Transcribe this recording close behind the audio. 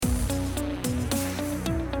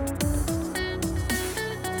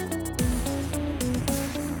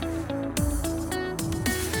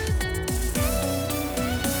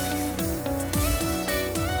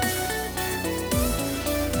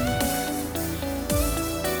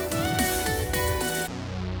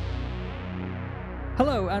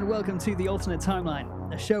Hello and welcome to The Alternate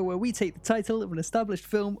Timeline, a show where we take the title of an established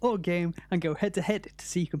film or game and go head to head to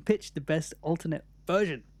see who can pitch the best alternate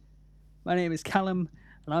version. My name is Callum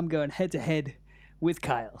and I'm going head to head with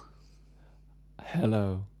Kyle.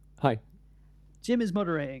 Hello. Hi. Jim is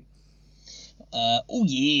moderating. Oh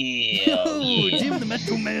yeah. Oh, Jim the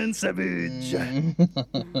Metal Man Savage.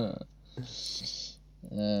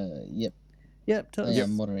 Yep. Yep, tell us, Yeah,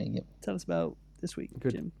 moderating, yep. tell us about this week,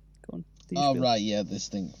 Good. Jim. Go on. Oh, right, yeah, this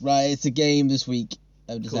thing. Right, it's a game this week.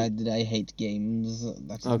 I've decided I hate games.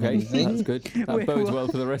 That's Okay, another thing. that's good. That Wait, bodes what? well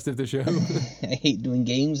for the rest of the show. I hate doing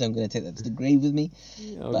games. I'm going to take that to the grave with me.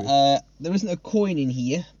 Oh, But there isn't a coin in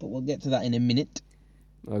here, but we'll get to that in a minute.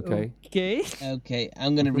 good. Okay. Okay. Okay,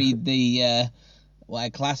 I'm going to read the what I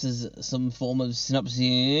class as some form of synopsis.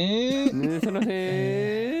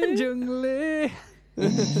 Jungle.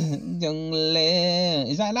 Jungle.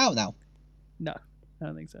 Is that allowed now? No, I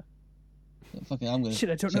don't think so. Fucking, I'm going to Shit,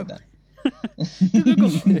 I don't check know.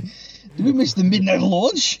 that. Did we miss the midnight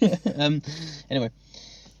launch? Anyway,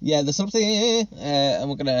 yeah, there's something, and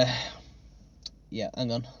we're gonna. Yeah,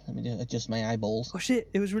 hang on. Let me adjust my eyeballs. Oh shit,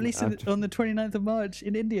 it was released on the 29th of March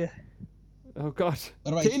in India. Oh God.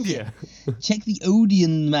 What about To India. Check the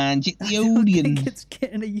Odeon, man. Check the I don't think Odeon. it's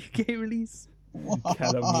getting a UK release.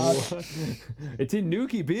 Callum, what? It's in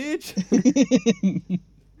Nuki, bitch.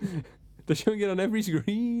 They're showing it on every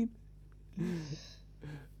screen.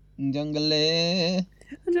 Jungle.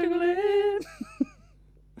 Jungle.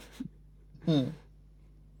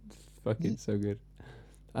 Fucking so good.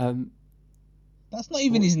 That's not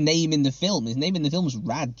even his name in the film. His name in the film is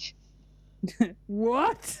Raj.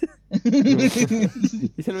 What? You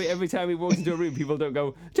tell me every time he walks into a room, people don't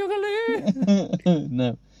go Juggalo.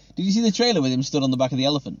 No. Did you see the trailer with him stood on the back of the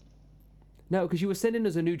elephant? No, because you were sending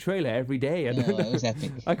us a new trailer every day. I No, don't know. it was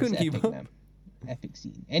epic. I couldn't It was keep epic, up. man. Epic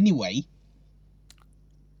scene. Anyway.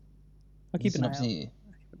 I'll keep an eye out. synopsis.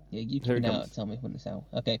 Yeah, you keep Here it an eye comes. out. Tell me when it's out.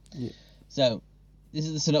 Okay. Yeah. So, this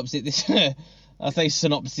is the synopsis. This I say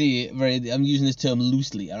synopsis. I'm using this term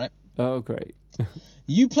loosely. All right. Oh, great.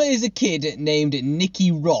 You play as a kid named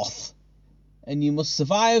Nicky Roth, and you must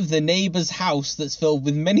survive the neighbour's house that's filled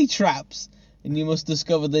with many traps, and you must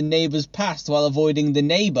discover the neighbour's past while avoiding the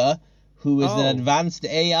neighbour, who is Oh. an advanced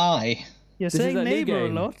AI. You're This is saying that new neighbour a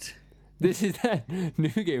game. lot. This is that new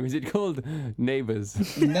game. Is it called Neighbours?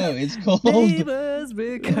 No, it's called. Neighbours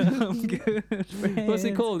become good friends. What's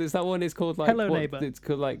it called? Is that one? It's called like Hello, what? Neighbour. It's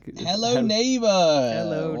called like Hello, neighbour.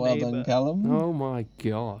 Hello, well neighbour. done, Callum. Oh my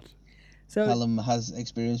God. So Callum has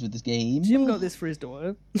experience with this game. Jim got this for his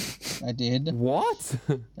daughter, I did. What?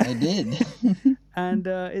 I did. and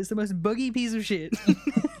it's the most buggy piece of shit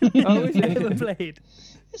Oh, is I've it? ever played.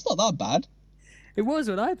 It's not that bad. It was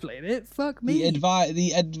when I played it. Fuck me.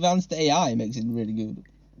 The advanced AI makes it really good.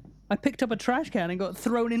 I picked up a trash can and got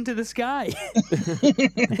thrown into the sky.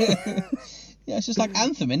 Yeah, it's just like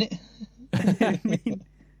Anthem, innit? I mean,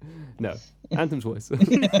 No. Anthem's voice.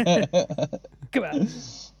 come on.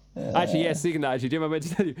 Actually, yes. Speaking of that, actually, Jim, I meant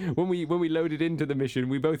to tell you when we loaded into the mission,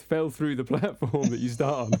 we both fell through the platform that you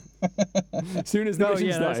start on. As soon as the Oh, mission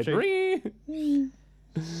yeah, that's started,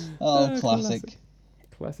 Oh, classic.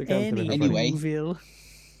 classic Anthem. everybody. Anyway. Anywho.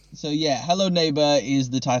 So yeah, Hello Neighbour is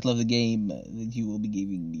the title of the game that you will be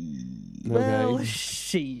giving me. Well, Okay.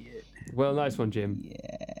 shit. Well, nice one, Jim. Yeah.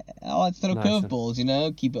 I like to throw Nice one. curveballs, you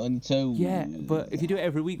know, keep it on your toes. Yeah, but if you do it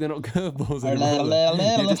every week, they're not curveballs Little, anymore. little,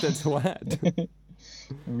 You're just a twat.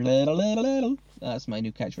 Little. That's my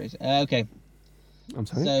new catchphrase. Okay, I'm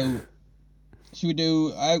sorry. so should we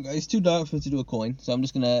do? It's too dark for us to do a coin, so I'm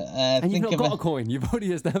just gonna and you've think not of got a coin. You've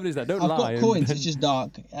already established that. Don't I've lie. got coins. It's just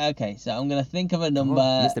dark. Okay, so I'm gonna think of a number.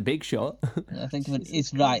 Mr. Big Shot. I think of it.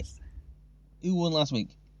 Jesus It's right. Christ. Who won last week?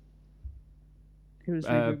 It was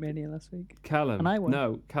Reboot Mania last week. Callum. And I won.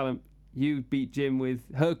 No, Callum. You beat Jim with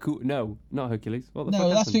Hercules. No, not Hercules. What the No, fuck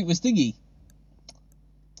last happened? week was Thingy.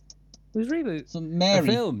 It was Reboot. So Mary.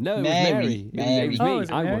 A film. No, it was Mary. Mary. It Mary. was Oh, me. was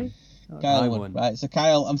it I Mary? won. Kyle I won. won. Right, so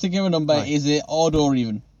Kyle, I'm thinking of a number. Right. Is it odd or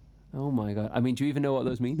even? Oh my God. I mean, do you even know what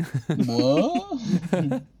those mean?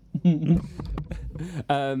 What?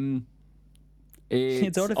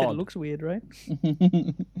 It's odd if it odd. looks weird, right?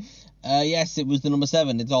 Yes, it was the number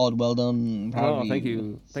 7. It's odd. Well done. Proud Oh, of thank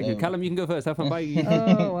you. Thank you. So- Callum, you can go first. Have fun. Bye.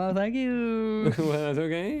 Oh, well, thank you. Well, that's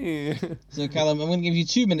okay. So, Callum, I'm going to give you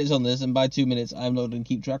 2 minutes on this, and by 2 minutes, I'm not going to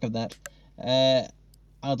keep track of that.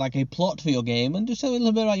 I'd like a plot for your game, and just tell me a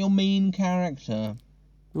little bit about your main character.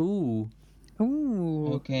 Ooh.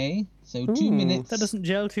 Ooh. Okay, so Ooh. 2 minutes. That doesn't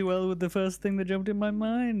gel too well with the first thing that jumped in my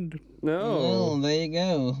mind. No. Well, there you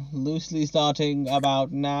go. Loosely starting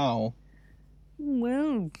about now.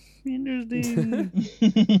 Well, interesting.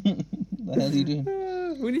 The hell are you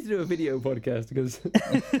doing? We need to do a video podcast because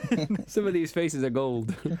some of these faces are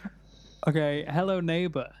gold. Okay, hello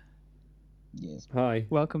neighbor. Yes. Hi.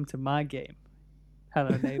 Welcome to my game.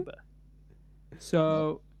 Hello neighbor.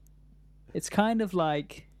 So, it's kind of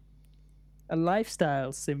like a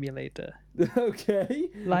lifestyle simulator, Okay.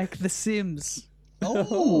 like The Sims,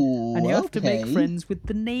 Oh, and you have to make okay. friends with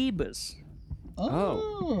the neighbors.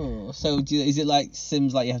 Oh. So is it like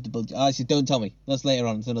Sims, like you have to build... Actually, don't tell me. That's later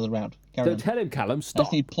on. It's another round. Carry Don't on. tell him, Callum. I Stop.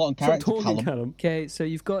 just need plot and Stop character, talking, Callum. Callum. Okay, so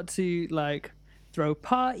you've got to like throw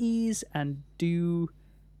parties and do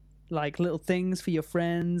like little things for your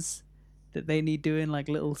friends that they need doing, like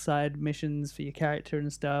little side missions for your character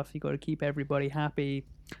and stuff. You got to keep everybody happy.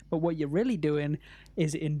 But what you're really doing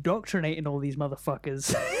is indoctrinating all these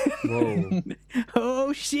motherfuckers. Whoa.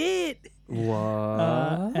 Oh shit!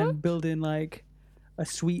 What? And building like a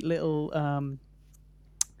sweet little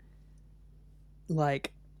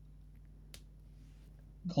like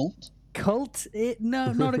Cult?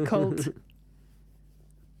 No, not a cult.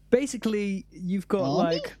 Basically, you've got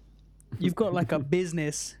Army? like a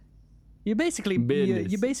business. You're basically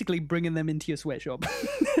Business. you're basically bringing them into your sweatshop.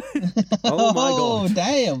 Oh my Oh, god.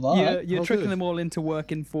 damn. All right. You're Oh, tricking good. them all into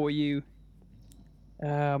working for you.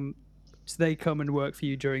 So they come and work for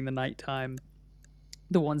you during the nighttime.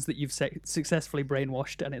 The ones that you've successfully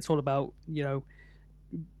brainwashed, and it's all about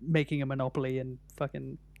making a monopoly and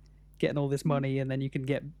fucking getting all this money, and then you can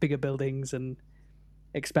get bigger buildings and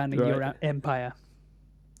expanding your Right. empire.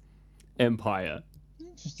 Empire.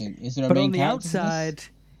 Interesting. Is there a But main on the character to this? outside,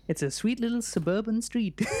 it's a sweet little suburban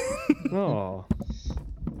street. Oh.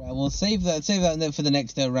 Right, we'll save that for the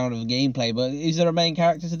next round of gameplay. But is there a main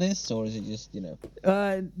character to this, or is it just You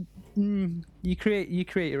create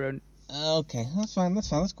your own. Okay, that's fine. That's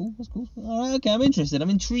cool. All right, okay, I'm interested. I'm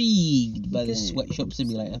intrigued by this sweatshop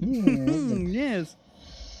simulator. Yes.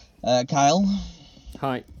 Kyle,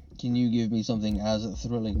 Hi. can you give me something as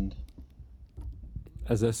thrilling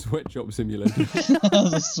As a sweatshop simulator.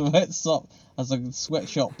 as a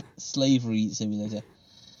sweatshop slavery simulator?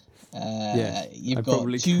 Yes, You've I got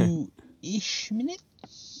probably 2-ish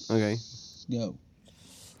minutes. Okay. Go.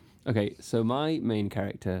 Okay, so my main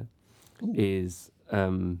character is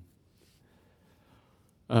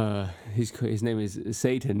his name is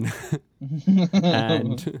Satan.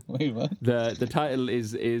 And Wait, what? the title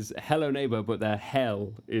is Hello Neighbor, but the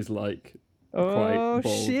hell is like quite Oh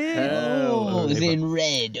bold. shit! Hello, Oh, is it neighbor. in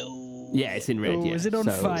red? Oh. Yeah, it's in red. Oh, yeah. is it on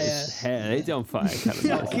So fire? It's on fire. Callum,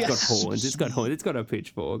 yes. It's got horns. It's got horns. It's got a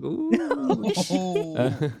pitchfork. Ooh.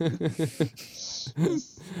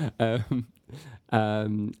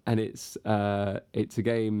 And it's a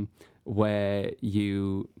game where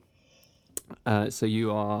you. So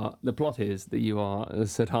you are. The plot is that you are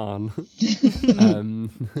Satan,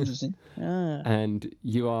 Interesting. and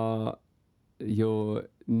you're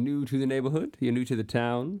new to the neighborhood. You're new to the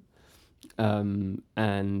town,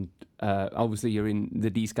 and obviously you're in the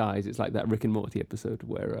disguise. It's like that Rick and Morty episode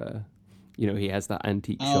where he has that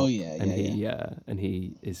antique shop, Oh, yeah, and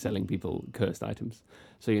he is selling people cursed items.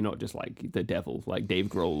 So you're not just like the devil, like Dave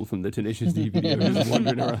Grohl from the Tenacious D video, just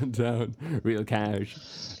wandering around town, real cash,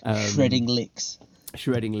 Shredding licks.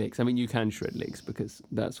 shredding licks. I mean, you can shred licks because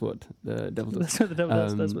that's what the devil does. That's what the devil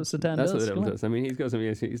does. That's what Satan That's does. what the devil Come on. does. I mean, he's got something.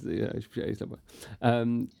 He's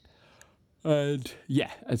and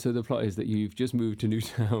so the plot is that you've just moved to New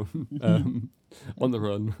Town, on the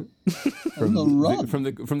run from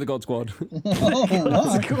the God Squad, Oh,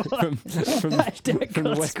 wow. from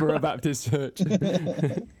the Westboro Baptist Church.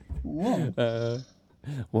 Whoa.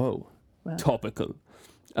 Whoa, Wow. topical.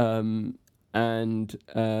 And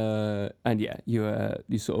yeah,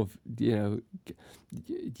 you sort of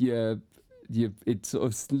it's sort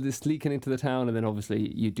of sneaking into the town, and then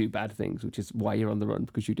obviously you do bad things, which is why you're on the run,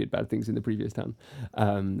 because you did bad things in the previous town.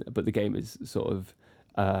 But the game is sort of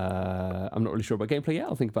I'm not really sure about gameplay yet.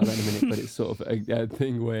 I'll think about that in a minute. But it's sort of a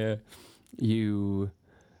thing where you're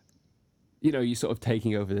sort of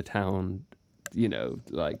taking over the town,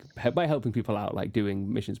 like by helping people out, like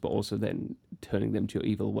doing missions, but also then turning them to your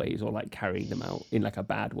evil ways, or like carrying them out in like a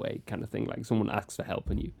bad way kind of thing. Like someone asks for help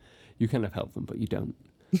and you kind of help them, but you don't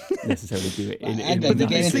necessarily do it in And a the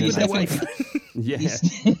nice game with their way. wife. Yeah. You're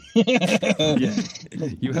Yeah.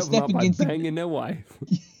 You help them out stepping by into- banging their wife.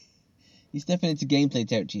 stepping into gameplay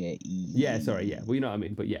territory. Yeah, sorry, yeah. Well, you know what I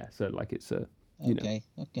mean, but yeah, so like it's Okay.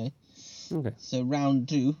 Okay. So round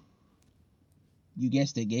 2. You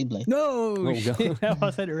guessed it, gameplay. No, Oh, shit, I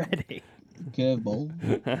wasn't ready. Curveball.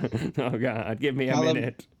 Oh god, give me a Callum.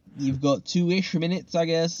 minute. You've got 2-ish minutes, I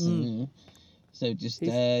guess. So just,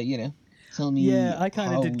 tell me. Yeah, I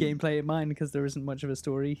kind of did how- gameplay in mine because there isn't much of a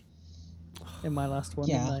story in my last one.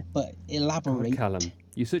 didn't Yeah, I? but elaborate. Callum,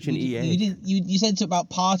 you're such an You, EA. you said something about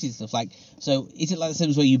parties and stuff. Like, so is it like the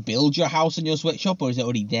Sims where you build your house in your sweatshop, or is it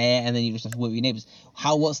already there and then you just have to work with your neighbours?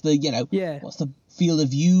 What's the Yeah. what's the field of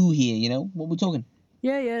view here? You know what we're talking?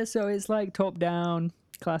 Yeah. So it's like top down,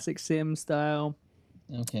 classic Sim style.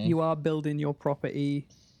 Okay. You are building your property.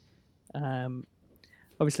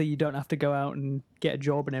 Obviously, you don't have to go out and get a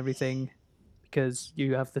job and everything because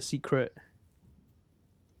you have the secret.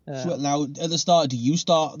 So now at the start, do you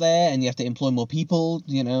start there and you have to employ more people?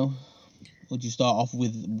 You know, or do you start off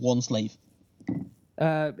with one slave?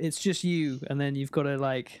 It's just you, and then you've got to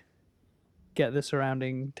like get the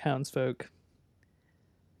surrounding townsfolk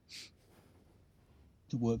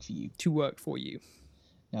To work for you. to work for you.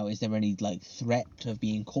 Now, is there any like threat of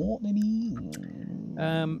being caught? Maybe.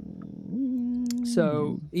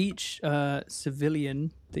 So each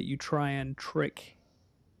civilian that you try and trick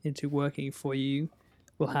into working for you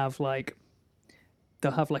will have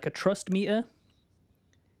they'll have like a trust meter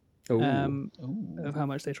Oh, of how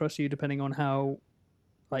much they trust you, depending on how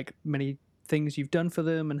like many things you've done for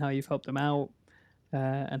them and how you've helped them out,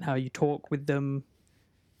 and how you talk with them,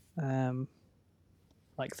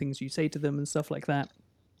 like things you say to them and stuff like that.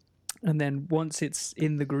 And then once it's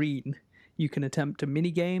in the green, you can attempt a mini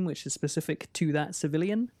game which is specific to that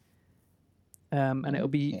civilian, and it'll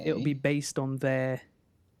be based on their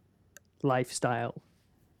lifestyle,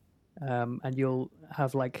 and you'll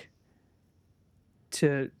have like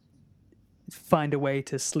to find a way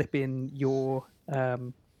to slip in your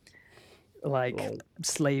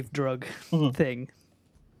slave drug thing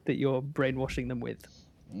that you're brainwashing them with.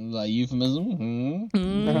 Like euphemism?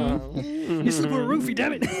 You slip on a roofie,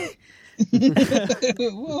 damn it!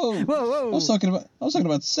 Whoa! Whoa! I was talking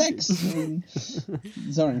about sex.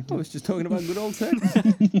 Sorry. I was just talking about good old sex.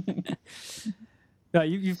 No,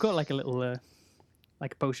 you've got like a little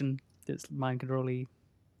like a potion that's mind control-y.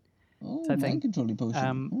 Oh, type thing. mind controlling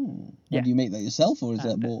potion. yeah. How do you make that yourself, or is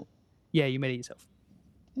that And, more? Yeah, you made it yourself.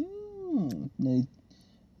 No.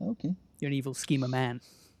 Okay. You're an evil schemer man.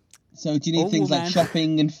 So do you need Oh, things like man.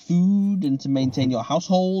 shopping and food and to maintain your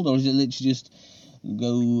household, or is it literally just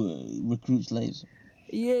go recruit slaves?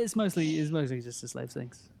 Yeah, it's mostly just the slave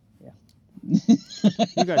things.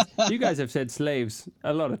 You guys have said slaves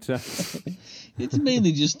a lot of times. It's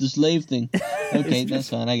mainly just the slave thing. Okay, that's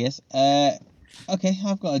fine, I guess. Okay,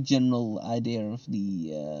 I've got a general idea of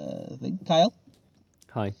the thing. Kyle,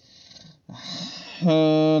 Hi.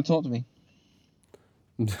 talk to me.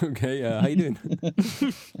 Okay, how you doing?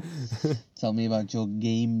 Tell me about your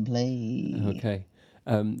gameplay. Okay.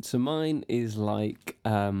 So mine is like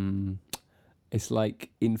it's like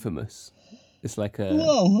Infamous. It's like a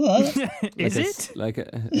Whoa! Is like it? like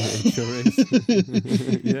a it sure is.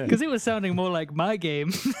 Yeah. Because it was sounding more like my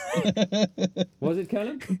game. Was it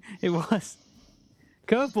Callum? It was.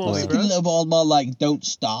 Curveball me, A bro. little bit more like Don't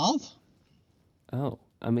Starve. Oh,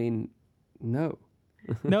 I mean, no.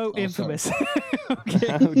 No, infamous. Okay.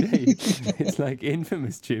 How dare you? It's like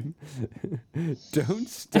Infamous, Jim. Don't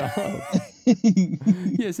starve.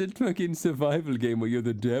 Yes, it's a fucking survival game where you're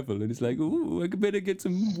the devil, and it's like, ooh, I better get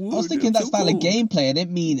some wood. I was thinking I'm that so style of cold. gameplay. I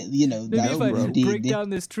didn't mean, Maybe that if I bro. break down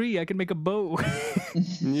this tree, I can make a bow.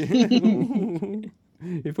 Yeah.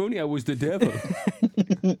 If only I was the devil.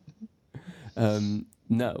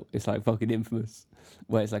 No, it's like fucking Infamous,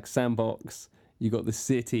 where it's like sandbox. You got the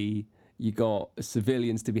city. You got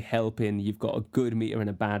civilians to be helping. You've got a good meter and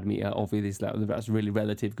a bad meter. Obviously, that's really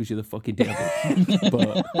relative because you're the fucking devil.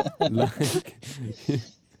 But like,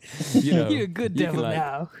 you know, You're a good you devil can, like,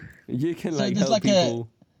 now. You can So like there's help like people.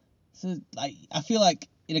 So, like, I feel like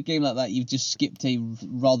in a game like that, you've just skipped a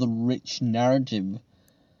rather rich narrative.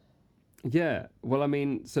 Yeah. Well, I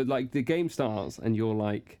mean, so like the game starts and you're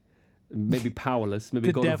like maybe powerless, maybe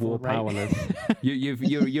The God devil, of War right? powerless.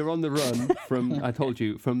 You're on the run from, I told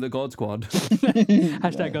you, from the God Squad.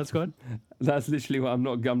 Hashtag God Squad. That's literally what I'm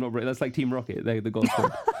not. That's like Team Rocket. They're the God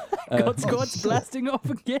Squad. God Squad's blasting off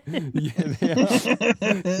again. Yeah,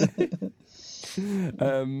 they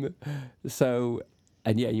are. So,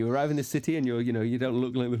 and yeah, you arrive in the city and you don't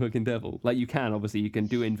look like the fucking devil. Like you can, obviously, you can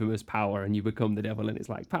do infamous power and you become the devil and it's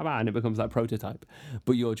like, pa and it becomes like prototype.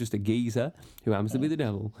 But you're just a geezer who happens to be the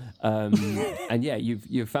devil. And yeah,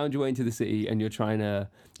 you've found your way into the city and you're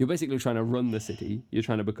basically trying to run the city. You're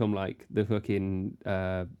trying to become like the fucking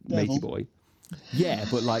matey boy. Yeah,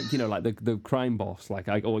 but like, like the crime boss, like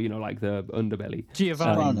the underbelly.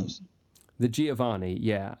 Giovanni. Sopranos. The Giovanni,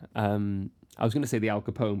 yeah. I was going to say the Al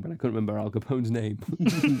Capone, but I couldn't remember Al Capone's name.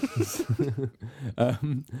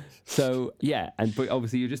 So yeah, but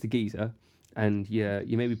obviously you're just a geezer, and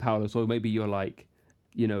you may be powerless, or maybe you're like,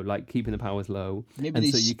 like keeping the powers low. Maybe and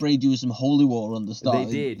they so sprayed you with some holy water on the start.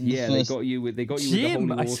 They did, yeah. They got you with the holy Jim,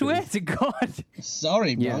 water. I swear to God.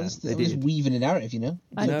 Sorry, bro. Yeah, I was they just did. weaving a narrative, No,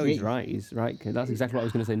 he's right. He's right. That's exactly what I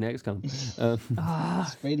was going to say next, Callum.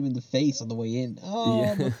 Sprayed him in the face on the way in.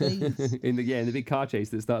 Oh, my face. in the big car chase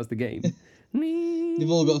that starts the game.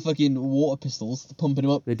 They've all got fucking water pistols pumping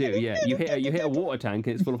them up. They do, yeah. You hit a water tank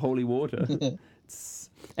and it's full of holy water.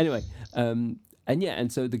 Anyway,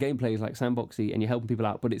 and so the gameplay is like sandboxy and you're helping people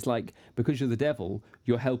out, but it's like, because you're the devil,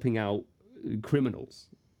 you're helping out criminals.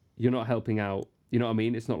 You're not helping out, you know what I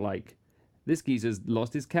mean? It's not like, this geezer's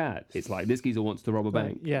lost his cat. It's like, this geezer wants to rob a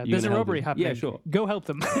bank. Yeah, You're there's a gonna help robbery him. happening. Yeah, sure. Go help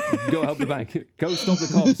them. Go help the bank. Go stop the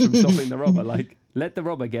cops from stopping the robber. Like, let the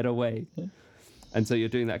robber get away. And so you're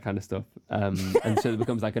doing that kind of stuff. And so it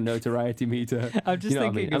becomes like a notoriety meter. I'm just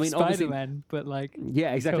thinking of obviously, Spider-Man, but like...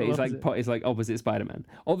 yeah, exactly. total It's like opposite Spider-Man.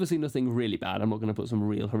 Obviously nothing really bad. I'm not going to put some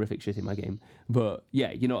real horrific shit in my game. But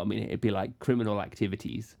yeah, you know what I mean? It'd be like criminal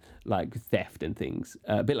activities, like theft and things.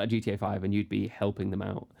 A bit like GTA 5, and you'd be helping them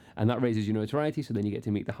out. And that raises your notoriety, so then you get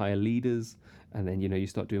to meet the higher leaders. And then, you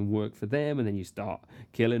start doing work for them, and then you start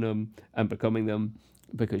killing them and becoming them.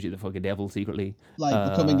 Because you're the fucking devil secretly. Like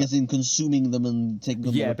becoming as in consuming them and taking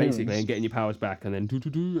on their appearance. Basically, and getting your powers back, and then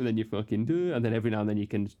and then you fucking do, and then every now and then you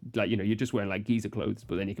can, like, you're just wearing like geezer clothes,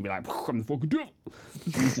 but then you can be like, I'm the fucking devil.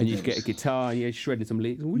 And you just get a guitar, and you're shredding some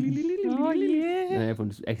licks. Oh, yeah. And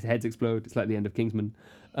everyone's heads explode. It's like the end of Kingsman.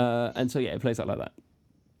 And so, yeah, it plays out like that.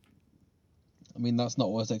 I mean, that's not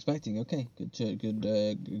what I was expecting. Okay, good.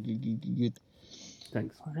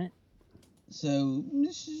 Thanks. All right. So,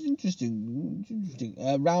 this is interesting.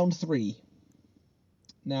 Round 3.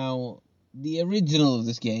 Now, the original of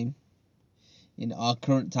this game, in our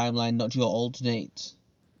current timeline, not your alternate,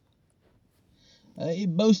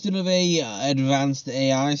 it boasted of a advanced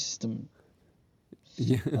AI system.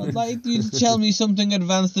 Yeah. I'd like you to tell me something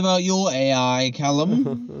advanced about your AI,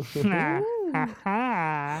 Callum.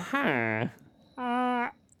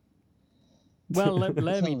 Well,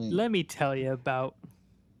 let me tell you about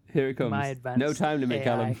Here it comes. my advanced No time limit, AI.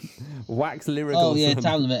 Callum. Wax lyrical. Oh, yeah, son.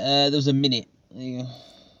 time limit. There was a minute. There you go.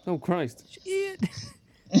 Oh, Christ. Shit.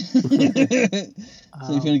 So if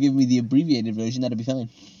you're going to give me the abbreviated version, that'd be fine.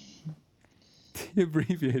 The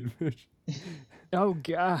abbreviated version. Oh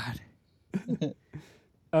God.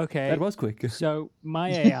 Okay. That was quick. So my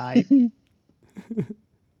AI.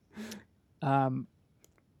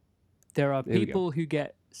 There are There we go. people who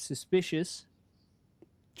get suspicious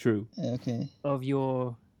True. Okay. of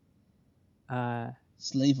your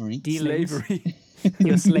Slavery. dealings, Slavery.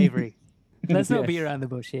 your slavery. Let's not Yes. be around the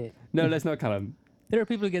bush here. No, let's not, Callum. There are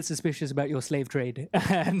people who get suspicious about your slave trade,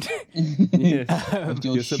 and Yes. Of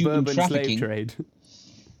your Your human suburban trafficking. slave trade.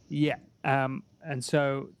 yeah, and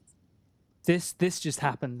so this just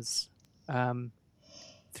happens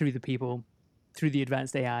through the people, through the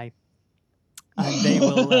advanced AI, and they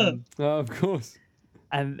will Oh, of course.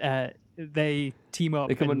 and they team up.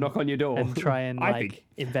 They come and knock on your door. and try and I like think.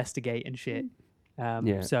 investigate and shit.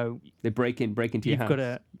 Yeah. So They break into your you've house. got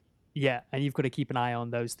to, and you've got to keep an eye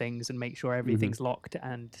on those things and make sure everything's locked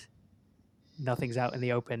and nothing's out in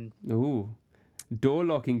the open. Ooh. Door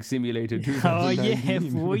locking simulator 2019. Oh yeah,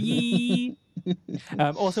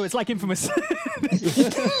 boy. Also, it's like Infamous.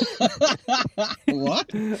 What?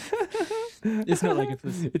 It's not like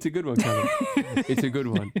Infamous. It's a good one, Callum. It's a good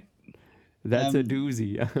one. That's a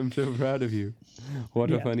doozy. I'm so proud of you. What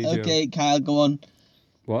a Yeah. funny joke. Okay, Kyle, go on.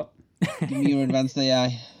 What? Give me your advanced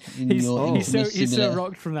AI. He's so simulator.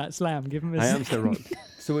 rocked from that slam. Give him a I am so rocked.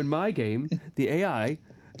 So in my game, the AI,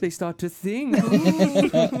 they start to think.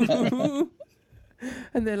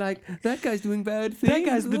 And they're like, that guy's doing bad things. That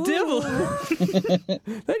guy's the devil.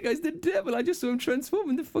 That guy's the devil. I just saw him transform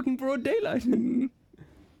in the fucking broad daylight. And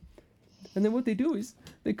then what they do is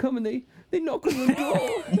they come and they knock on the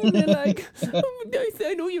door. And they're like,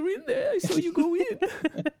 I know you're in there. I saw you go in.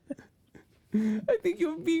 I think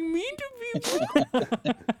you're being mean to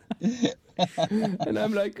people. And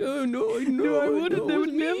I'm like, oh, no, I wouldn't. I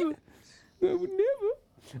would never. I would never.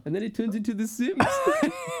 And then it turns into The Sims.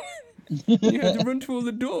 You have to run through all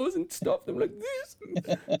the doors and stop them like this.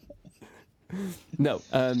 No,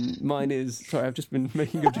 mine is... Sorry, I've just been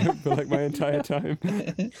making a joke for like my entire time.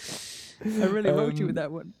 I really wrote you with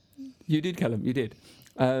that one. You did, Callum, you did.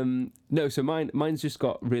 No, so mine's just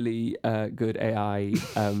got really good AI.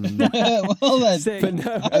 Well then, Sick. But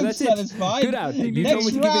no, I'm that's satisfied. it. Good out. You told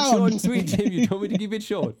me to keep it short and sweet, Jim. You told me to keep it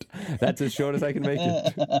short. That's as short as I can make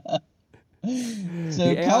it. So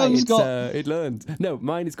The AI, Callum's got. it learned. No,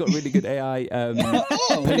 mine has got really good AI. Oh,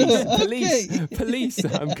 Police. okay. Police.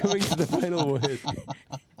 I'm coming to the final word.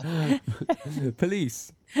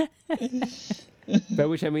 Police. By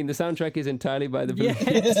which I mean the soundtrack is entirely by the police.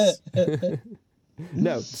 Yes.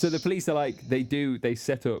 No, so the police are like, they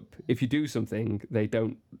set up, if you do something, they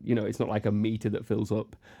don't, it's not like a meter that fills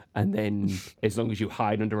up, and then as long as you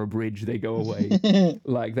hide under a bridge, they go away.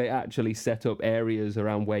 Like, they actually set up areas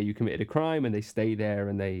around where you committed a crime, and they stay there,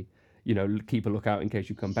 and they, keep a lookout in case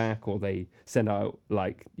you come back, or they send out,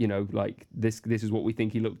 like, this is what we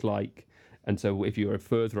think he looked like. And so if you're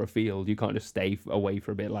further afield, you kind of stay away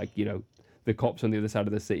for a bit. Like, the cops on the other side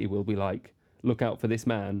of the city will be like, look out for this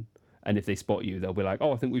man. And if they spot you, they'll be like,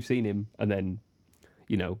 oh, I think we've seen him. And then,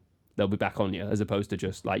 they'll be back on you, as opposed to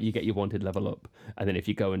just like you get your wanted level up. And then if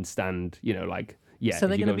you go and stand, So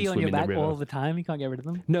they're going to be on your back all the time? You can't get rid of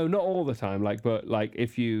them? No, not all the time. But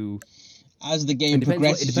if you... As the game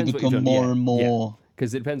progresses, you become more and more...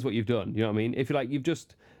 Because it depends what you've done. You know what I mean? If you've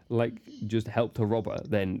just helped a robber,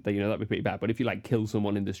 then that'd be pretty bad. But if you kill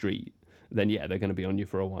someone in the street, then they're going to be on you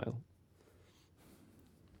for a while.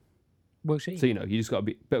 We'll see. So you just got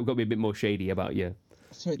to be a bit more shady about your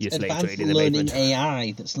it's slave advanced trade in the learning basement.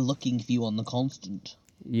 AI that's looking for you on the constant.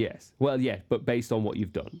 Yes. Well, yeah, but based on what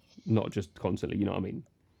you've done, not just constantly. You know what I mean?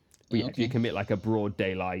 But yeah, if you commit a broad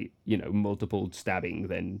daylight, multiple stabbing,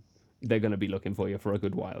 then they're going to be looking for you for a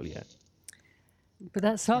good while. Yeah. But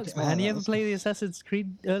that sucks, man. You ever play the Assassin's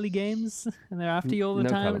Creed early games and they're after you all the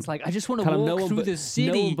time? Callum. It's like, I just want to walk through the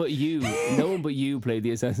city. No one but you played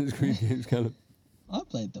the Assassin's Creed games, Callum. I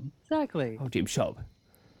played them. Exactly. Oh, Jim Shub.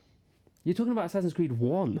 You're talking about Assassin's Creed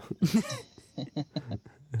 1.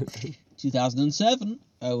 2007.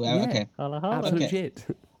 Oh, Yeah. okay. Holla, holla. Absolute Okay. shit.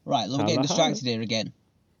 Right, look, we're getting distracted here again.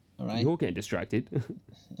 All right. You're getting distracted.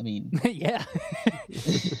 I mean, Yeah.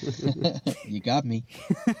 you got me.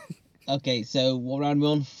 Okay, so what round are we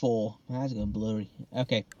on? 4. My eyes are going blurry.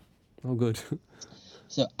 Okay. Oh, good.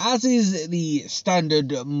 So, as is the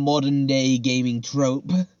standard modern day gaming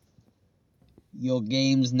trope, your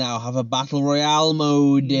games now have a battle royale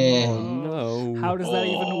mode. Oh, no. How does that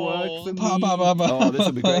even work for me? Pow, pow, pow, pow. Oh, this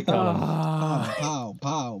will be great, Callum. Pow,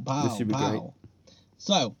 pow, pow, This should be pow. great.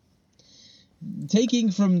 So,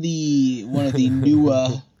 taking from one of the newer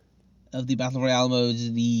of the battle royale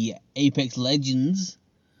modes, the Apex Legends.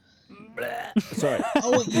 Sorry. I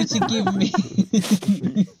want you to give me.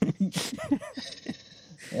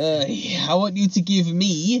 I want you to give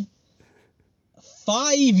me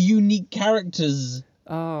 5 unique characters.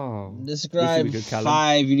 Oh. Describe this should be good, Callum.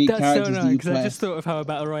 5 unique That's so characters that annoying you because play. I just thought of how a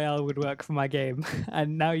battle royale would work for my game,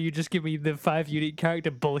 and now you just give me the 5 unique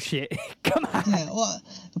character bullshit. Come on. Yeah, what?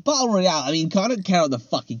 The battle royale. I mean, I don't care how the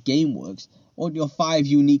fucking game works. I want your 5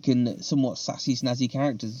 unique and somewhat sassy, snazzy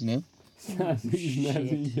characters.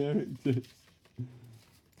 Snazzy character.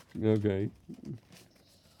 Okay.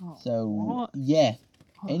 So What? yeah.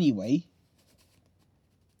 Anyway,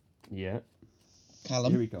 Yeah. Here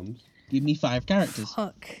Callum, he comes. give me 5 characters.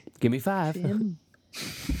 Fuck. Give me 5. Him.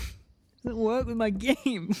 Doesn't work with my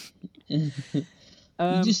game. You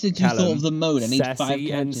just said you Callum, thought of the mode. I need 5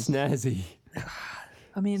 sassy and characters. snazzy.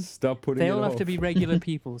 I mean, Stop putting they it all have off. to be regular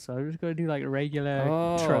people, so I'm just going to do regular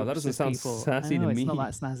Oh, tropes that doesn't of sound people. sassy I know, to it's me. not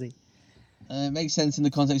that snazzy. It makes sense in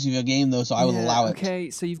the context of your game, though, so I will allow it. Okay,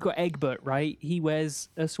 so you've got Egbert, right? He wears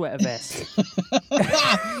a sweater vest.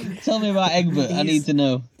 Tell me about Egbert. I need to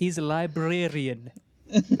know. He's a librarian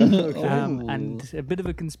and a bit of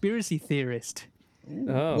a conspiracy theorist.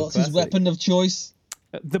 Oh, What's classic. his weapon of choice?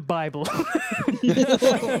 The Bible.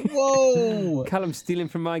 Whoa! Callum stealing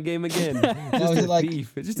from my game again. Now, Just is a it like,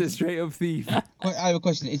 thief. It's just a straight up thief. I have a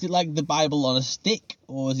question. Is it like the Bible on a stick,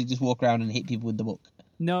 or does he just walk around and hit people with the book?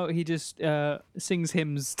 No, he just sings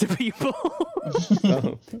hymns to people.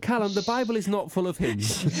 Oh. Callum, the Bible is not full of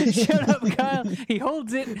hymns. Shut up, Kyle. He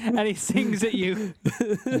holds it and he sings at you.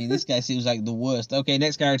 I mean, this guy seems like the worst. Okay,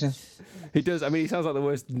 next character. He does. I mean, he sounds like the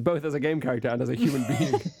worst, both as a game character and as a human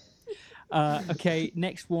being. Okay,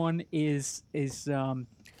 next one is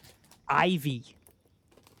Ivy.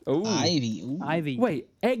 Oh, Ivy. Ooh. Ivy. Wait,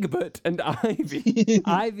 Egbert and Ivy.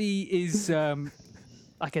 Ivy is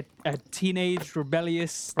like a teenage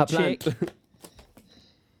rebellious A chick. plant.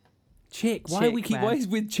 Chick. Why Chick, we keep? man. Why is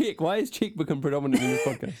with chick? Why has chick become predominant in this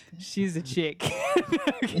podcast? She's a chick.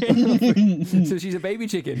 So she's a baby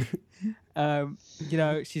chicken.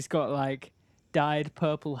 She's got dyed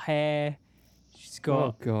purple hair. She's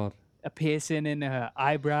Oh got God. a piercing in her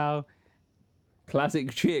eyebrow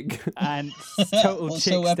Classic chick. and total What's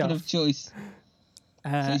chick her weapon stuff. of choice?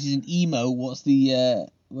 Uh, So she's an emo. What's the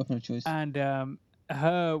weapon of choice? and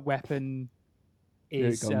her weapon Here it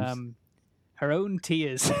is comes. her own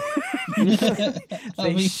tears. I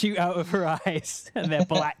They mean, shoot out of her eyes and they're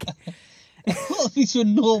black. I thought these were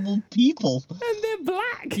normal people. And they're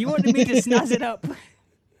black. You wanted me to snazz it up.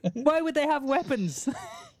 Why would they have weapons in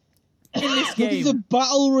this It's a game?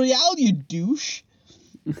 battle royale, you douche.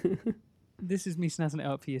 This is me snazzing it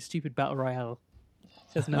up for your stupid battle royale.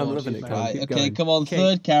 Says no. I'm loving it, Callum. Right, Keep okay, going. come on, Okay,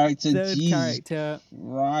 third character. Third Jesus character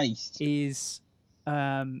Christ. is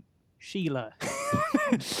Sheila.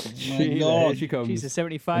 Oh my Sheila, God. here she comes. She's a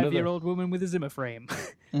 75-year-old woman with a Zimmer frame.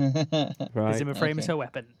 Right. The Zimmer frame is okay. her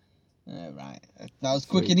weapon. Right. That was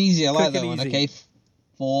quick Sweet. and easy. I like Quick that and one. easy. Okay,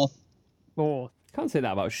 fourth. Fourth. Can't say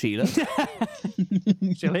that about Sheila.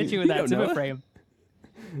 She'll hit you with You that don't know Zimmer her. frame.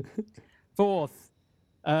 Fourth.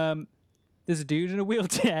 There's a dude in a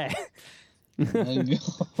wheelchair. Oh,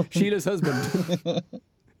 God. Sheila's husband.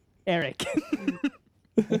 Eric.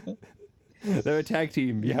 They're a tag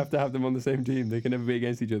team. You have to have them on the same team. They can never be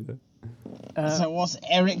against each other. So what's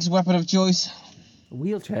Eric's weapon of choice? A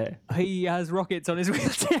wheelchair. He has rockets on his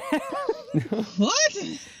wheelchair. What?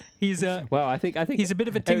 He's Wow, I think He's a bit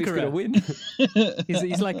of a Eric's tinkerer. gonna win.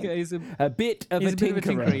 he's like he's A bit of a a bit of a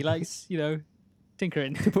tinkerer. tinkerer. He likes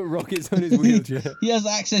tinkering. Put rockets on his wheelchair. He has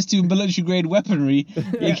access to military grade weaponry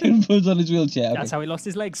he can put on his wheelchair. Okay. That's how he lost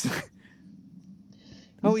his legs.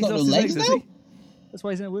 Oh, he's got lost no his legs, legs has now? he? That's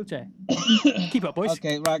why he's in a wheelchair. Keep up, boys.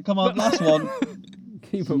 Okay, right, come on, last one.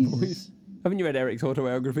 Keep on, boys. Haven't you read Eric's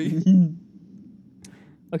autobiography?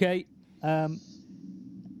 Okay. Here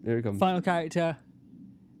he comes. Final character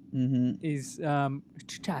Mm-hmm. is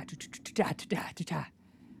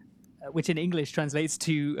which in English translates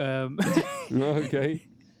to Okay.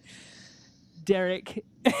 Derek.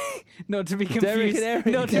 Not to be Derek confused. and Eric.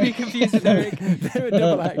 Not to be confused with Eric. They're a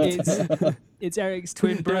double act. It's Eric's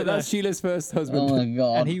twin Yeah, brother, that's Sheila's first husband. Oh my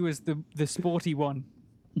God. and he was the sporty one.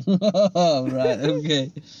 Oh, right,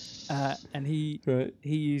 okay. And he Right.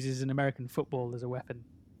 uses an American football as a weapon.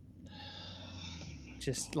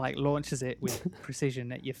 Just like launches it with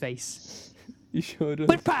precision at your face. You sure do.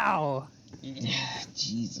 But pow!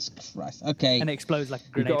 Jesus Christ. Okay. And it explodes like a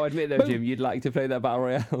You've grenade. got to admit though, Boom. Jim, you'd like to play that battle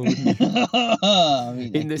royale wouldn't you? I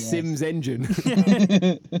mean, In the yes. Sims engine.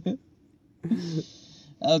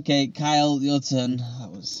 Okay, Kyle, your turn.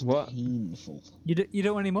 That was What? painful. You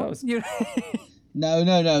don't want any more? That was- You, No.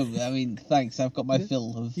 I mean, thanks. I've got my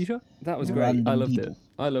fill of. you sure? That was great. Random I loved people. it.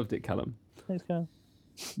 I loved it, Callum. Thanks, Carl.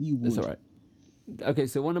 You would. It's all right. Okay,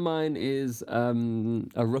 so one of mine is a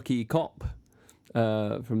rookie cop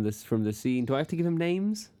from the scene. Do I have to give him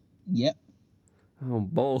names? Yep. Oh,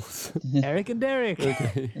 balls. Eric and Derek.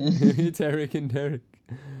 Okay. It's Eric and Derek.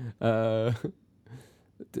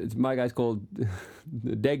 My guy's called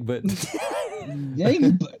Degbert. Yeah,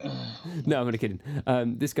 No, I'm only kidding.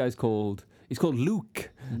 This guy's called Luke.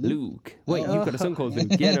 Luke. Wait, you've got a son called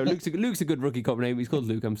Luke. Yeah, no, Luke's a good rookie cop name. He's called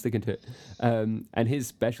Luke. I'm sticking to it. And his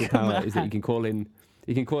special power is that he can call in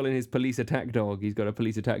his police attack dog. He's got a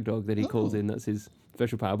police attack dog that he calls in. That's his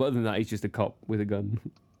special power. But other than that, he's just a cop with a gun.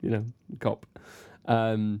 Cop.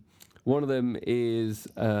 One of them is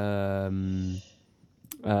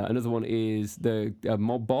another one is the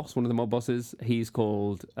mob boss. One of the mob bosses. He's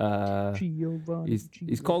called Giovanni.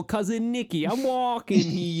 he's called Cousin Nicky. I'm walking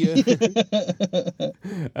here.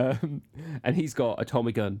 And he's got a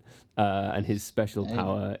Tommy gun. And his special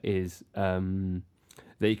power is that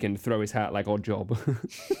he can throw his hat like Oddjob.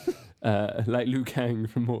 Like Liu Kang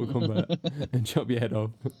from Mortal Kombat and chop your head off.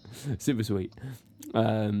 Super sweet.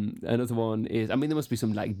 Another one is, there must be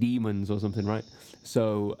some like demons or something, right?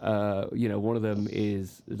 So, one of them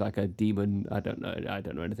is like a demon. I don't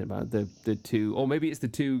know anything about it. The two, or maybe it's the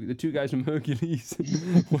two guys from Hercules.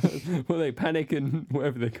 Well, they panic and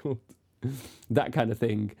whatever they're called. That kind of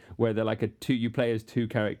thing, where they're like you play as two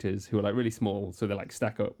characters who are like really small, so they like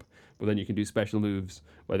stack up. But then you can do special moves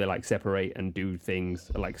where they like separate and do things,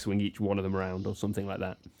 like swing each one of them around or something like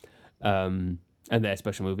that. And their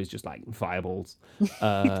special move is just like fireballs.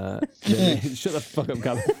 Shut the fuck up,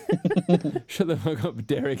 Callum. Shut the fuck up,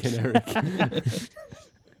 Derek and Eric.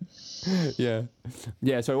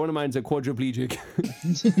 Yeah. Sorry, one of mine's a quadriplegic.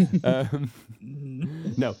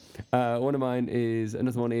 No, one of mine is,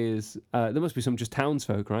 another one is, there must be some just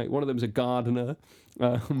townsfolk, right? One of them's a gardener.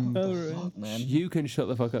 man. You can shut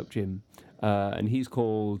the fuck up, Jim. And he's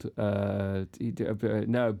called,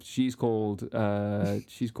 she's called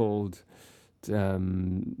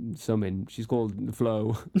something. She's called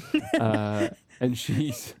Flo. And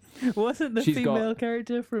Wasn't the she's got- female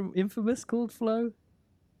character from Infamous called Flo?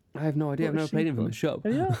 I have no idea. I've What never was played she Infamous. Shut up.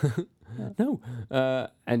 Yeah. No.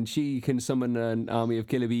 And she can summon an army of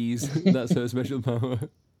killer bees. That's her special power.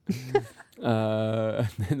 And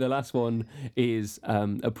then the last one is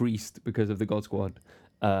a priest because of the God Squad.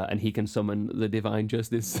 and he can summon the divine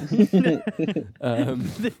justice. The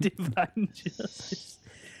divine justice.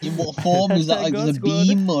 In what form is that? Hashtag Like God a Squad.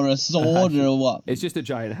 beam or a sword or what? It's just a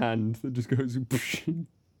giant hand that just goes,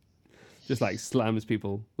 just like slams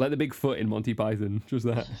people, like the big foot in Monty Python. Just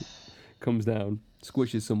that comes down,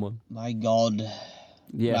 squishes someone. My God.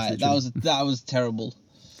 Yes, Right, literally. that was terrible.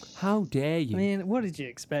 How dare you? I mean, what did you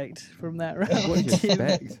expect from that round? What did you Jim?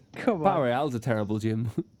 expect? Come Battle on. Royale's a terrible, Jim.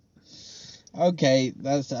 Okay,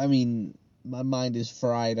 I mean, my mind is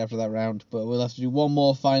fried after that round, but we'll have to do one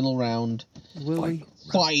more final round. Will we?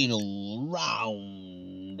 Final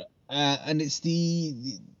round. And it's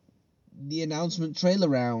the announcement trailer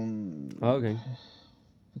round. Okay,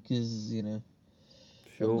 Because, you know,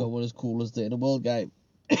 I've got sure. one as cool as the Inner World guy.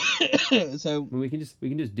 So, I mean, we can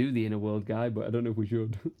just do the Inner World guy, but I don't know if we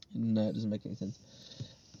should. no, it doesn't make any sense.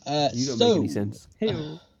 You don't make any sense.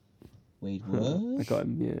 Ew. Wait, I what? got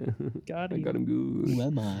him. Yeah, Got I him. got him good. Who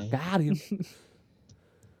am I? Got him.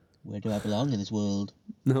 Where do I belong in this world?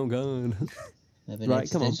 No God. I have an Right,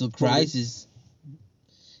 come on. existential crisis.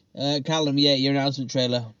 Callum, yeah, your announcement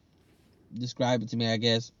trailer. Describe it to me, I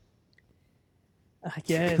guess. I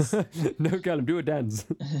guess. No, Callum, do a dance.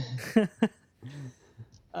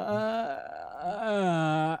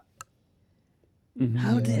 How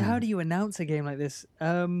do you announce a game like this?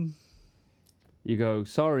 You go,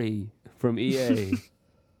 sorry, from EA.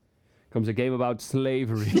 Comes a game about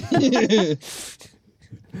slavery.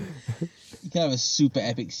 You can have a super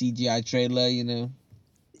epic CGI trailer, you know.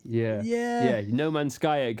 Yeah. Yeah. Yeah, No Man's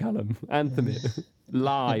Sky it, Callum. Anthem it.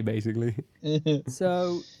 Lie, basically.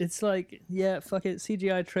 So it's like, yeah, fuck it,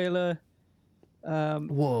 CGI trailer.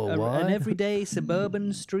 Whoa, what? An everyday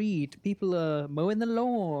suburban street. People are mowing the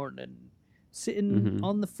lawn and sitting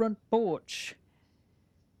on the front porch.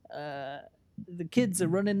 The kids are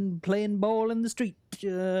running, playing ball in the street.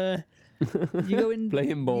 You go in,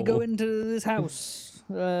 Playing ball. You go into this house.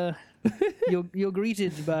 You're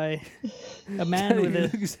greeted by a man You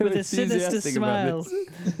with look so a sinister enthusiastic about smile.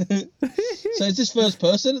 this. So is this first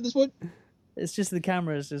person at this point? It's just the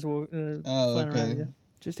cameras just flying okay. around. Yeah.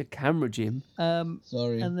 Just a camera, Jim.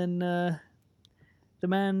 Sorry. And then the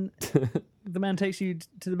man takes you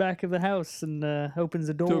to the back of the house and opens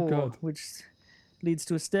a door, God. which leads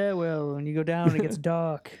to a stairwell, and you go down and it gets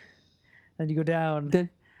dark. And you go down, Dun,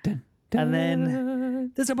 dun, dun. and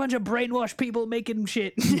then there's a bunch of brainwashed people making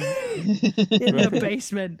shit in the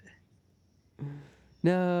basement.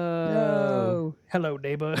 No. Oh, hello,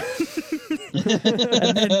 neighbor.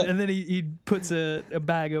 and then he puts a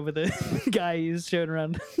bag over the guy he's showing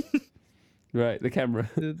around Right, the camera.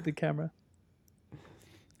 the camera.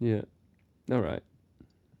 Yeah. All right.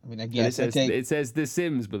 I mean, I And guess it says The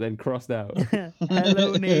Sims, but then crossed out.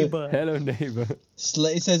 Hello, neighbor. Hello, neighbor.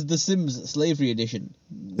 it says The Sims Slavery Edition.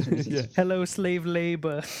 That's what it says. Yeah. Hello, slave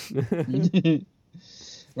labor.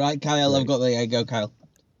 Right, Kyle, I've got the... Yeah, go, Kyle.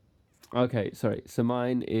 Okay, sorry. So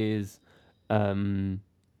mine is, mine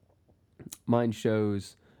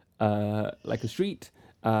shows like a street,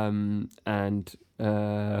 and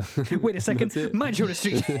Wait a second. Mind you on the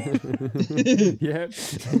street. yeah,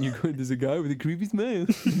 and you go. There's a guy with a creepy smile.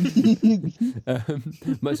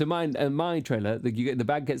 So my trailer, the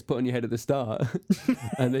bag gets put on your head at the start,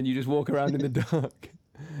 and then you just walk around in the dark.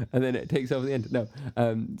 And then it takes over the end. No.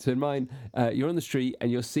 So in mine, you're on the street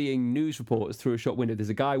and you're seeing news reports through a shop window. There's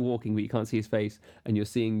a guy walking, but you can't see his face. And you're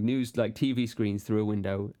seeing news, like TV screens through a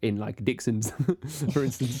window in like Dixon's, for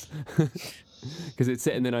instance, because it's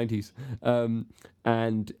set in the 90s.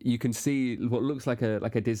 And you can see what looks like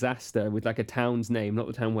a disaster with like a town's name, not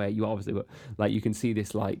the town where you obviously, but like you can see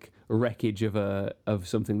this like wreckage of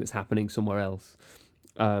something that's happening somewhere else.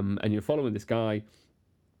 And you're following this guy.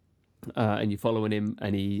 And you're following him,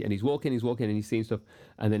 and he's walking, and he's seeing stuff,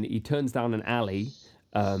 and then he turns down an alley,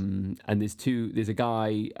 and there's a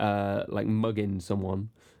guy like mugging someone,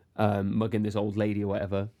 mugging this old lady or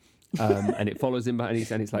whatever, and it follows him back,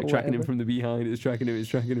 and it's like tracking him from the behind. It's tracking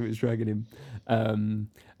him, and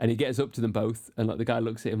he gets up to them both, and like the guy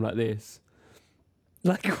looks at him like this.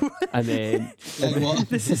 Like what? And then Like what?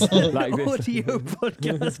 This is like this. audio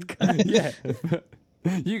podcast, guys. Yeah.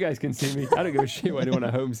 You guys can see me. I don't give a shit what anyone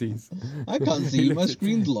at home sees. I can't see you. My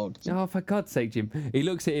screen's locked. Oh, for God's sake, Jim. He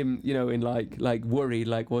looks at him, in like worried,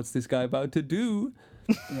 like, what's this guy about to do?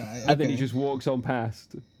 Right, And then he okay. just walks on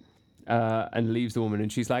past and leaves the woman,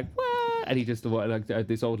 and she's like, what? And he just, like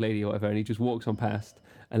this old lady or whatever, and he just walks on past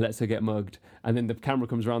and lets her get mugged. And then the camera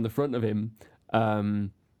comes around the front of him,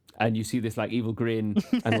 and you see this like evil grin,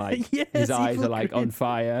 and like Yes, his eyes evil are like grin. on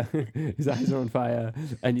fire. His eyes are on fire,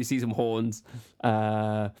 and you see some horns.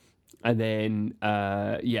 And then,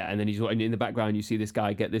 and then he's in the background. You see this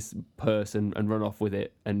guy get this purse and run off with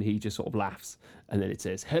it, and he just sort of laughs. And then it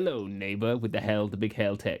says, "Hello, neighbor," with the big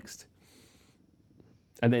hell text.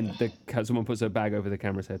 And then someone puts a bag over the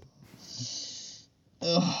camera's head.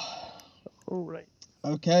 All right.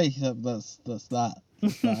 Okay, that's that.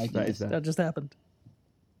 I That is that. That just happened.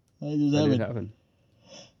 That just That did happened.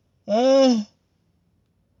 happen.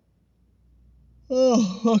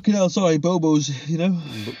 Oh, fucking hell, sorry, Bobos, you know.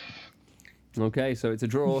 Okay, so it's a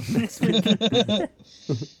draw next week.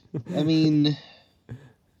 I mean,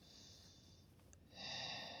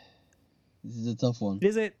 this is a tough one.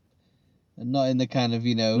 Is it? And not in the kind of,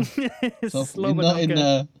 tough, not in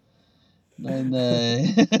Slobodanka.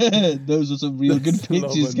 the those are some real good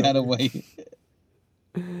pitches Slobodanka. kind of way.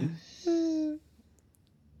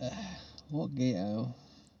 What game?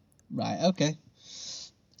 Right, okay.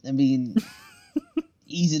 I mean,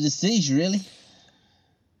 easy to see, really.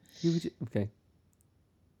 Okay.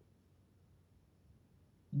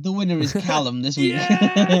 The winner is Callum this week.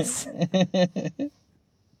 Yes!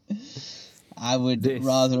 I would This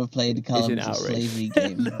rather have played an Callum's outrage. slavery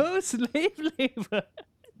game. No slave labor.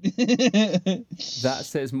 That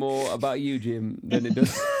says more about you, Jim, than it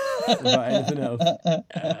does about anything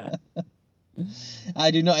else.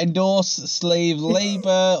 I do not endorse slave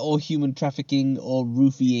labour or human trafficking or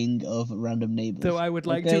roofing of random neighbours. Though I would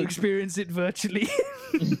like to experience it virtually.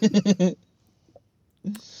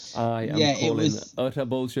 I am Yeah, it calling was- utter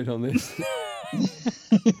bullshit on this.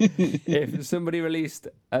 If somebody released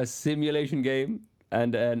a simulation game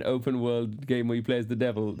and an open world game where you play as the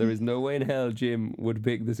devil, there is no way in hell Jim would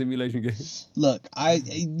pick the simulation game. Look,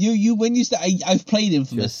 you when you say I've played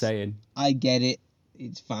Infamous. Just saying. I get it.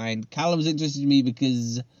 It's fine. Callum's interested in me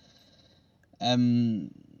because,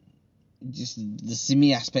 just the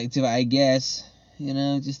simmy aspect of it, I guess.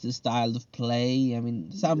 Just the style of play. I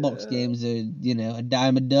mean, sandbox games are, a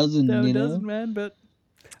dime a dozen. No, it you know, doesn't, man, but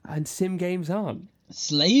And sim games aren't.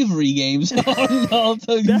 slavery games. I'll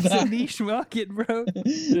tell you that's that. a niche market, bro.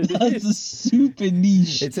 That's a super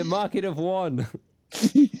niche. It's a market of one.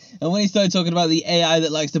 And when he started talking about the AI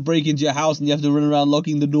that likes to break into your house and you have to run around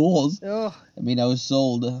locking the doors, Oh, I mean, I was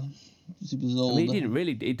sold. Super sold. I mean, he didn't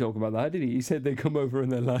really talk about that, did he? He said they come over and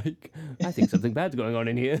they're like, I think something bad's going on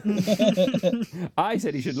in here. I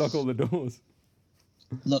said he should lock all the doors.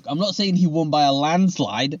 Look, I'm not saying he won by a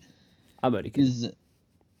landslide, I'm only kidding. because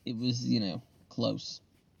it was, close.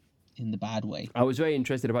 In the bad way. I was very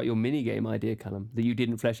interested about your mini-game idea, Callum, that you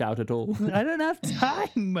didn't flesh out at all. I don't have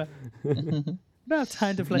time. I don't have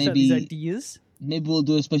time to flesh out these Maybe- ideas. Maybe we'll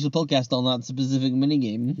do a special podcast on that specific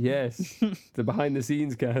minigame. Yes, the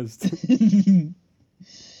behind-the-scenes cast. Maybe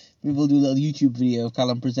we'll do a little YouTube video of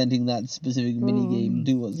Callum presenting that specific minigame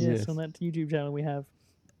to us. Yes, Yes. on that YouTube channel we have.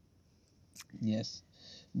 Yes.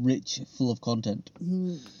 Rich, full of content.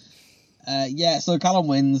 Mm. So Callum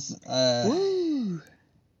wins Woo!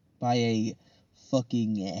 by a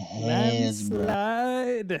fucking hair's breadth.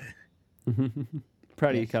 Landslide.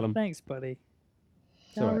 Proud of you, Callum. Thanks, buddy.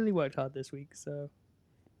 I alright. really worked hard this week, so.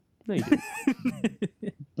 No, you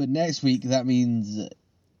didn't. But next week, that means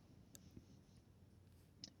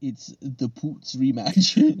it's the Poots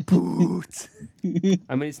rematch. Boot.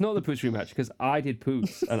 I mean, it's not the Poots rematch because I did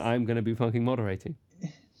Poots and I'm going to be fucking moderating.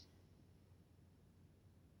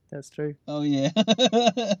 That's true. Oh, yeah.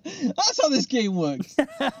 That's how this game works.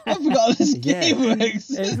 I forgot how this Yeah. game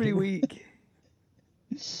works. Every week.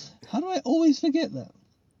 How do I always forget that?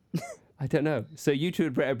 I don't know. So you two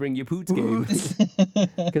had better bring your Poots game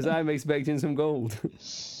because I'm expecting some gold. I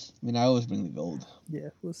mean, I always bring the gold. Yeah,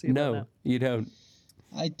 we'll see about No, that. you don't.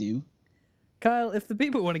 I do. Kyle, if the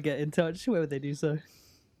people want to get in touch, where would they do so?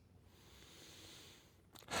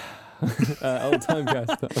 Old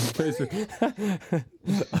Timecast on Facebook.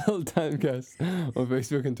 Old Timecast on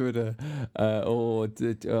Facebook and Twitter, or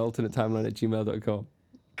alternatetimeline@gmail.com.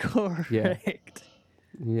 Correct.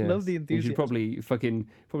 Yes. Love the We enthusiasm. should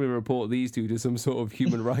probably report these two to some sort of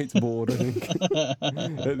human rights board, I think,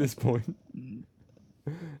 at this point.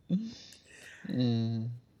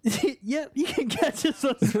 Yep, you can catch us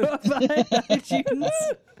on Spotify, iTunes,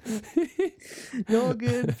 all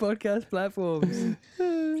good podcast platforms.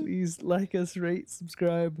 Please like us, rate,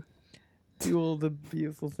 subscribe, do all the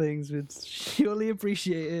beautiful things. We'd surely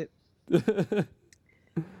appreciate it.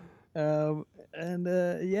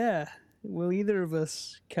 Yeah, will either of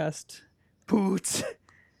us cast Boots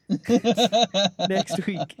next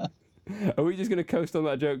week? Are we just going to coast on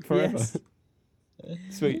that joke forever? Yes.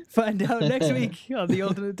 Sweet. Find out next week on the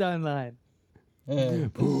alternate timeline.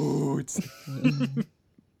 Boots.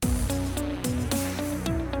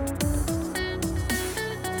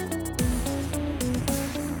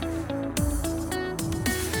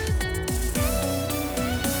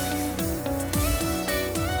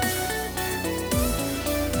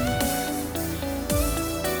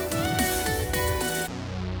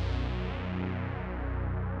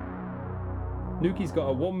 Nuki's got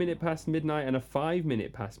a 1 minute past midnight and a 5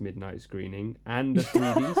 minute past midnight screening and a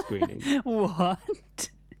 3D screening. What?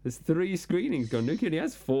 There's 3 screenings going. Nuki only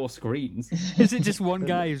has 4 screens. Is it just one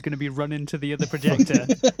guy who's going to be running to the other projector?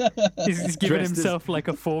 He's giving Dressed himself like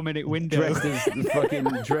a 4-minute window.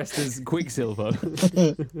 Dressed as Quicksilver.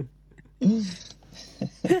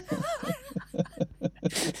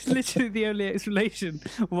 It's literally the only explanation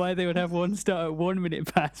why they would have one start at 1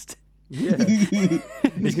 minute past. Yeah.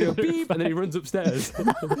 He's going beep, and then he runs upstairs.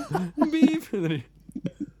 Beep, and then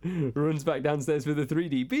he runs back downstairs with a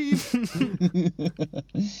 3D beep.